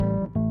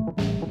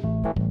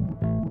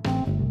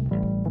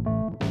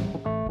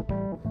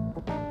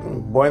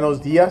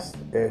Buenos días,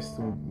 es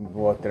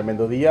un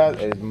tremendo día,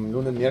 es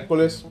lunes,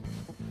 miércoles.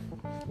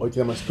 Hoy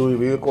tenemos estudio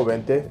bíblico.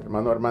 Vente,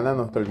 hermano, hermana,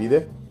 no te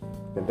olvides.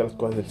 Vente a las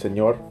cosas del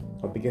Señor,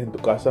 no te quedes en tu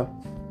casa.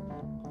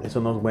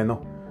 Eso no es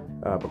bueno,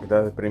 porque te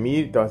vas a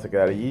deprimir, te vas a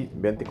quedar allí.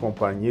 Vente,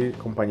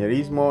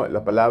 compañerismo,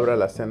 la palabra,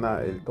 la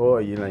cena, todo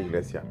allí en la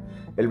iglesia.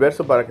 El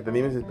verso para que te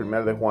animes es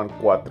 1 de Juan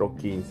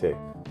 4:15.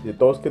 De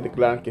todos que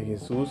declaran que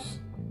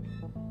Jesús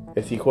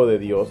es hijo de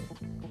Dios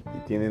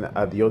y tienen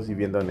a Dios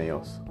viviendo en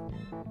ellos.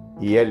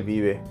 Y Él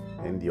vive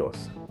en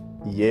Dios.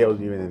 Y ellos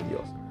viven en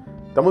Dios.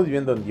 Estamos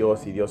viviendo en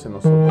Dios y Dios en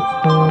nosotros,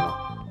 hermano.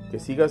 Que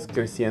sigas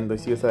creciendo y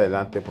sigas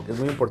adelante, porque es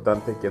muy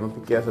importante que no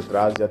te quedes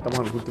atrás. Ya estamos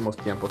en los últimos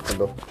tiempos,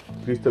 cuando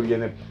Cristo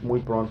viene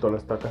muy pronto. Le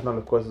está pasando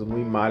las cosas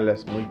muy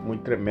malas, muy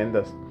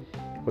tremendas.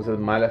 Cosas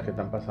malas que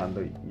están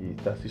pasando y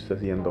está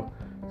sucediendo.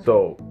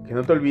 Que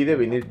no te olvides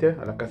venirte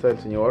a la casa del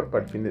Señor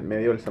para el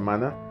medio de la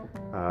semana,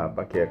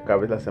 para que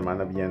acabes la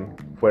semana bien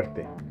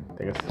fuerte.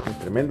 Tengas un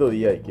tremendo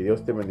día y que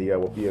Dios te bendiga.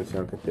 Voy a pedir al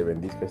Señor que te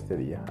bendiga este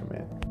día.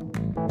 Amén.